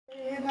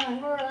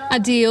A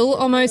deal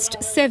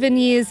almost 7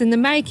 years in the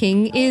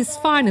making is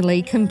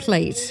finally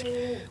complete.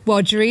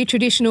 Wodjeri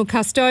traditional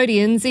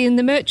custodians in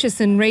the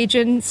Murchison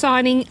region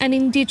signing an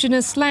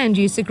Indigenous land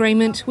use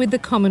agreement with the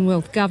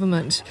Commonwealth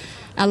Government,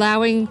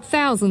 allowing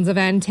thousands of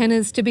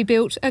antennas to be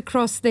built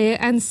across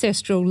their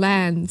ancestral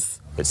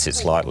lands. It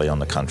sits lightly on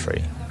the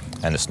country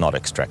and it's not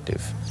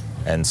extractive.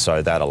 And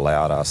so that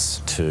allowed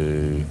us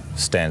to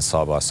stand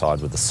side by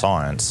side with the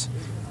science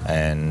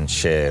and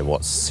share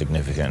what's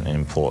significant and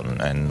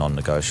important and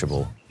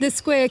non-negotiable. The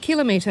square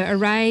kilometre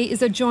array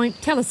is a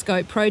joint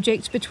telescope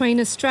project between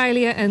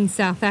Australia and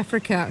South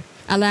Africa,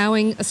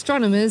 allowing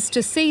astronomers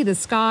to see the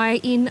sky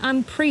in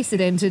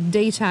unprecedented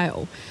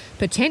detail,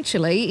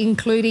 potentially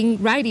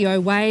including radio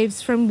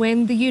waves from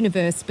when the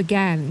universe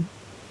began.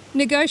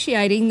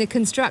 Negotiating the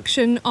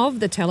construction of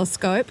the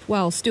telescope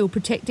while still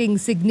protecting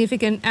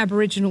significant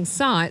Aboriginal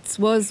sites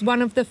was one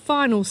of the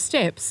final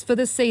steps for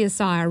the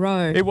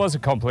CSIRO. It was a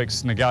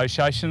complex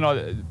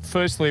negotiation.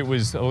 Firstly, it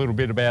was a little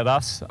bit about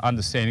us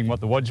understanding what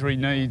the Wodjeri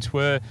needs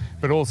were,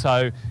 but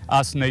also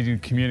us needing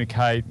to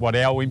communicate what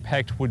our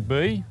impact would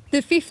be.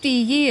 The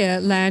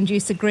 50-year land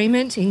use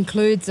agreement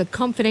includes a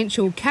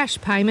confidential cash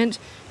payment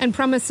and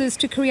promises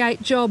to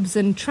create jobs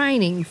and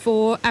training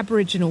for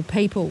Aboriginal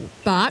people.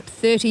 But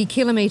 30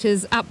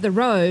 kilometres up the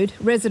road,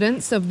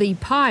 residents of the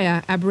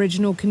Paya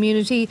Aboriginal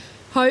community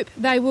hope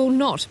they will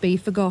not be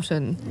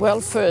forgotten.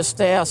 Well, first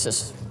the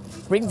houses,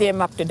 bring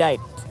them up to date,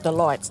 the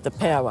lights, the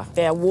power,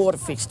 our water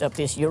fixed up,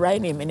 there's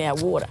uranium in our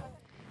water.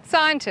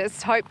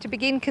 Scientists hope to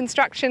begin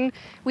construction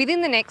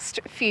within the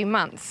next few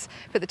months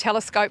for the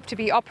telescope to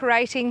be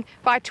operating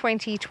by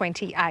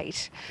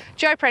 2028.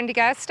 Jo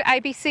Prendergast,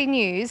 ABC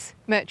News,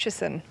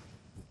 Murchison.